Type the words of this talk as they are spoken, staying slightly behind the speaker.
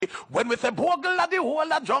When we say bogle at the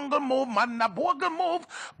whole of jungle move, man, a bogle move.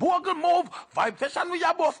 Vibe session, we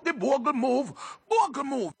are both the bogle move.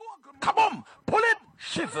 Come on, pull it,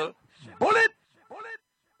 shizzle, pull it.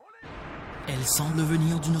 Elle semble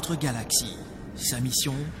venir d'une autre galaxie. Sa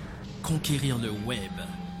mission, conquérir le web.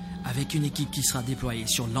 Avec une équipe qui sera déployée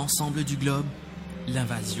sur l'ensemble du globe,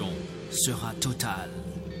 l'invasion sera totale.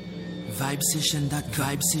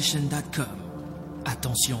 Vibesession.com.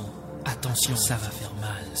 Attention, ça va faire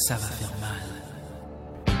mal.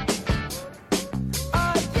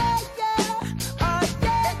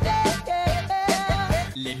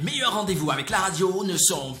 Les meilleurs rendez-vous avec la radio ne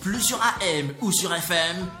sont plus sur AM ou sur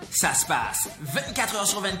FM. Ça se passe 24h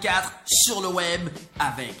sur 24 sur le web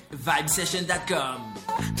avec Vibesession.com.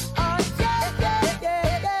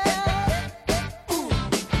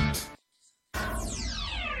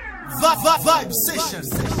 Vibe Session.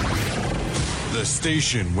 The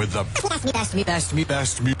station with the best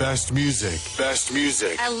music.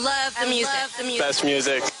 I love the music. Best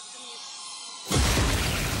music.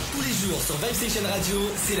 Tous les jours sur Vibe Station Radio,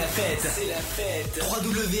 c'est la fête.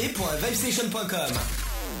 www.vibestation.com.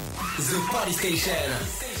 The Party Station.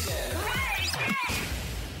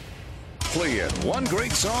 Playing one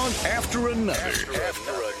great song after another.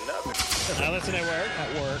 I listen at work.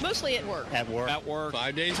 Mostly at work. At work.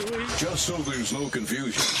 5 days a week. Just so there's no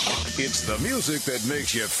confusion. It's the music that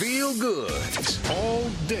makes you feel good. All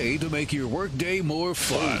day to make your workday more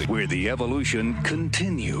fun. Where the evolution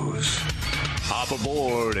continues. Hop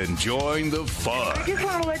aboard and join the fun. I just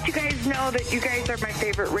want to let you guys know that you guys are my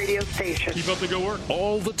favorite radio station. Keep up the good work.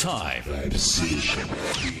 All the time.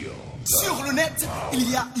 Sur le net, il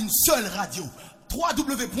y a une seule radio.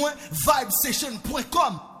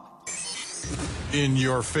 www.vibesession.com. In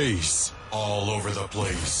your face, all over the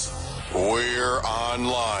place. We're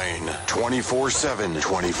online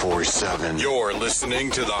 24/7. You're listening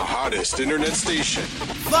to the hottest internet station.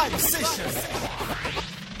 Vibe Session.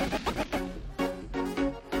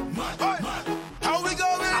 How we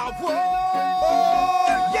going?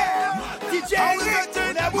 Yeah! DJ Erick,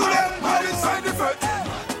 mad inside the foot.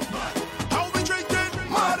 How we drinking?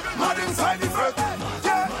 Mad inside the foot.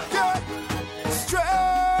 Yeah.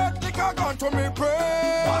 Straight liquor gone to me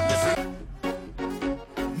pray.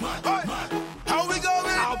 How we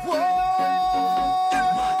going?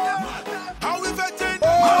 How we vetting?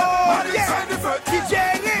 Mad inside the foot. DJ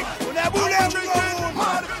Erick,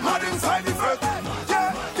 mad inside the foot.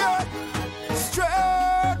 Yeah.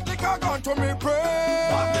 Straight liquor gone to me pray.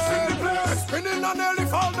 Madness in the place. Spinning and nearly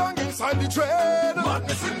fall down inside the train.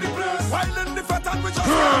 Madness in the place. While in the fat and we just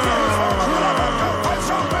can't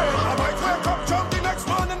champagne. I might wake up drunk the next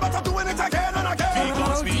morning, but I'm doing it again and again.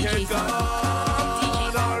 Because we had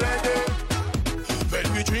gone already.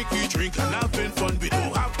 When we drink and having fun. We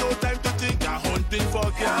don't have no time to think. I'm hunting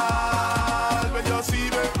for girl. When you see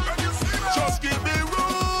me, just give me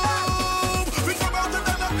room. We come out and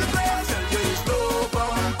then up the place. Tell you it's no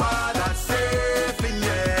bumper that's safe in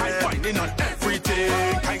yeah. I'm finding on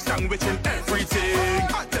everything. I'm sandwiching everything.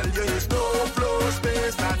 I tell you it's no floor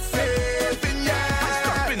space that's safe in yeah. I'm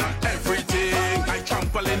stopping on everything. I'm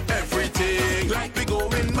trampling everything. Like we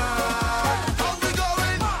going mad. How we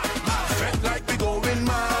going? Fed like we going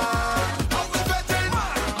mad. How we betting?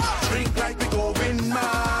 Drink like we going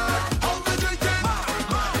mad. How we drinking?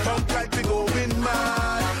 Pump like we going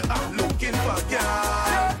mad. I'm looking for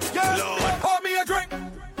God. Lord, pour me a drink.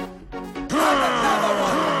 And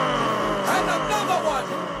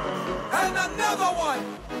another one.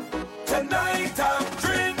 Tonight I'm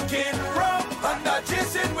drinking rum and I'm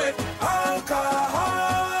chasing with alcohol.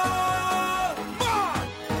 Man,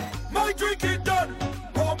 my drink is done.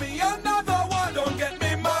 Pour me another one. Don't get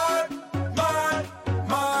me mad.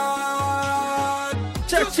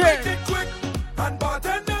 Just make it quick. And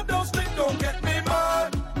bartender don't sleep. Don't get me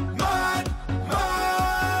mad.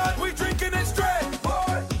 We drinking it straight,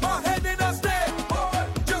 boy. My head in a state, boy.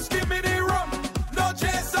 Just give me the rum, no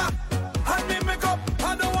chaser. Hand me make up,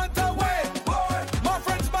 I don't want to wait, boy. My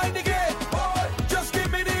friends by the gate, boy. Just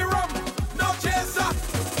give me the rum, no chaser.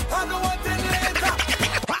 I don't want it later.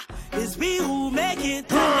 It's we who make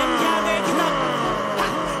it, and them can't break it up.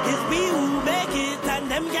 It's we who make it,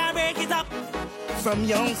 and them can't break it up. From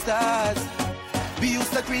young stars, we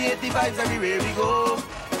used to create the vibes everywhere we go.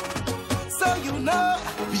 So you know,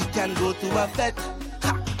 we can go to a fete,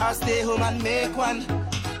 or stay home and make one.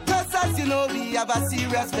 Cause as you know, we have a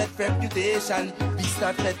serious vet reputation. We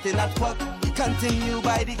start betting at what? We continue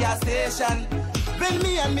by the gas station. When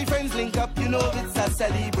me and me friends link up, you know it's a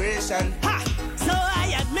celebration. Ha! So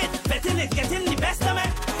I admit, betting is getting the best of me.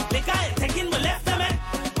 Liquor is taking my left of me.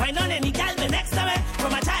 Why not any gal me next to me?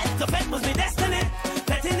 From a child to fed was my destiny.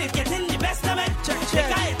 Betting is getting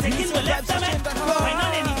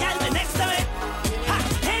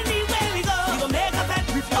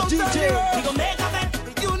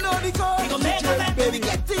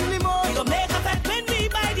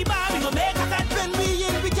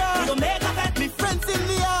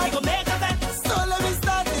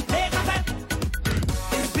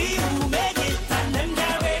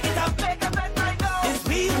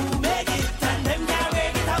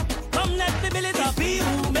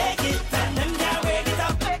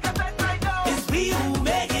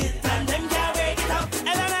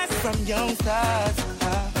stars.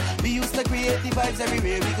 We used to create the vibes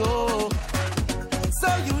everywhere we go. So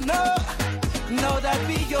you know, now that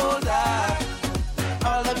we older,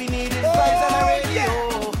 all that we need is vibes on the radio.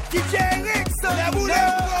 DJ Erick, so you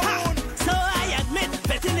know. So I admit,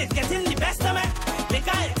 betting is getting the best of me. The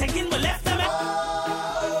guy taking my left of me.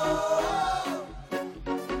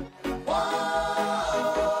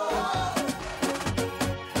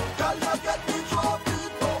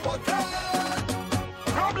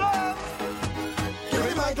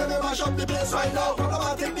 Up the place right now.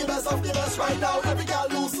 Problematic, the best of the best right now. Every girl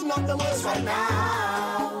loosen up the waist right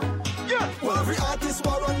now. Yeah. Well, every artist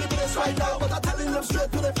war on the place right now, but I'm telling them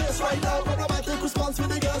straight to the face right now. Problematic response with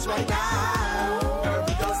the girls right now.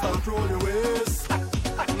 Every girl start roll your waist.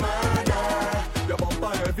 Murder. Your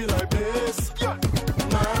bumper heavy like this. Yeah.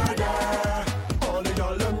 Murder. All the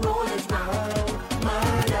girl them roll it round.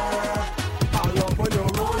 Murder. I love when you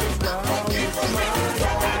roll it round.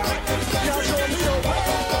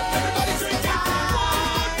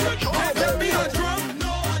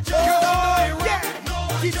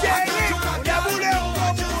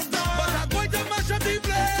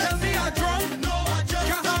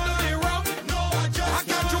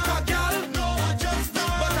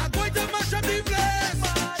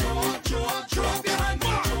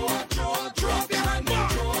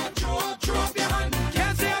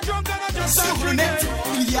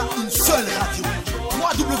 Il y a une seule radio.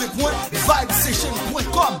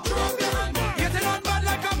 www.vibesession.com. Getting on bad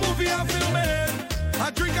like a movie I'm filming. I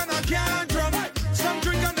drink and I can't drum. Some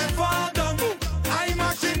drink and they fall down. I'm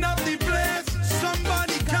mashing up the place.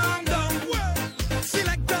 Somebody calm down.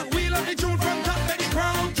 Select the wheel of the tune from top, make the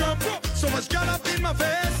crown jump. So much got up in my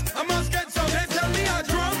face. I must get some. They tell me I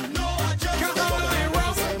drunk. Can't hold me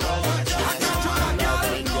rough. I can't try my girl.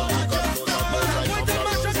 But I'm going to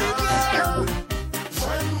mash up the place.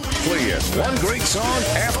 Play it one great song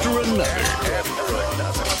after another.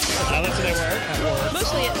 I listen at work.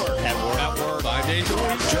 Mostly at work. At work. 5 days a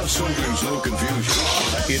week. Just so there's no confusion,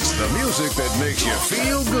 it's the music that makes you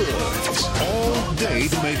feel good. All day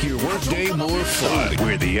to make your workday more fun,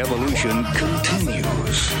 where the evolution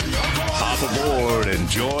continues. Hop aboard and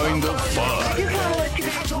join the fun.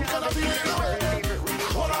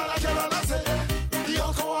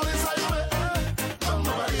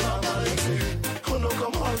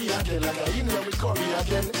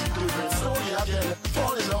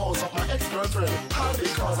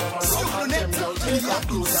 Sur le net, il y a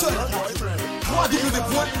une seule radio.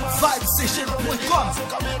 www.vibesession.com.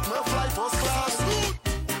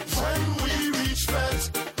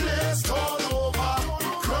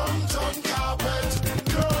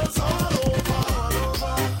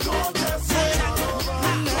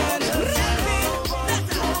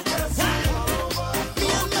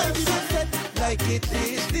 Like it is.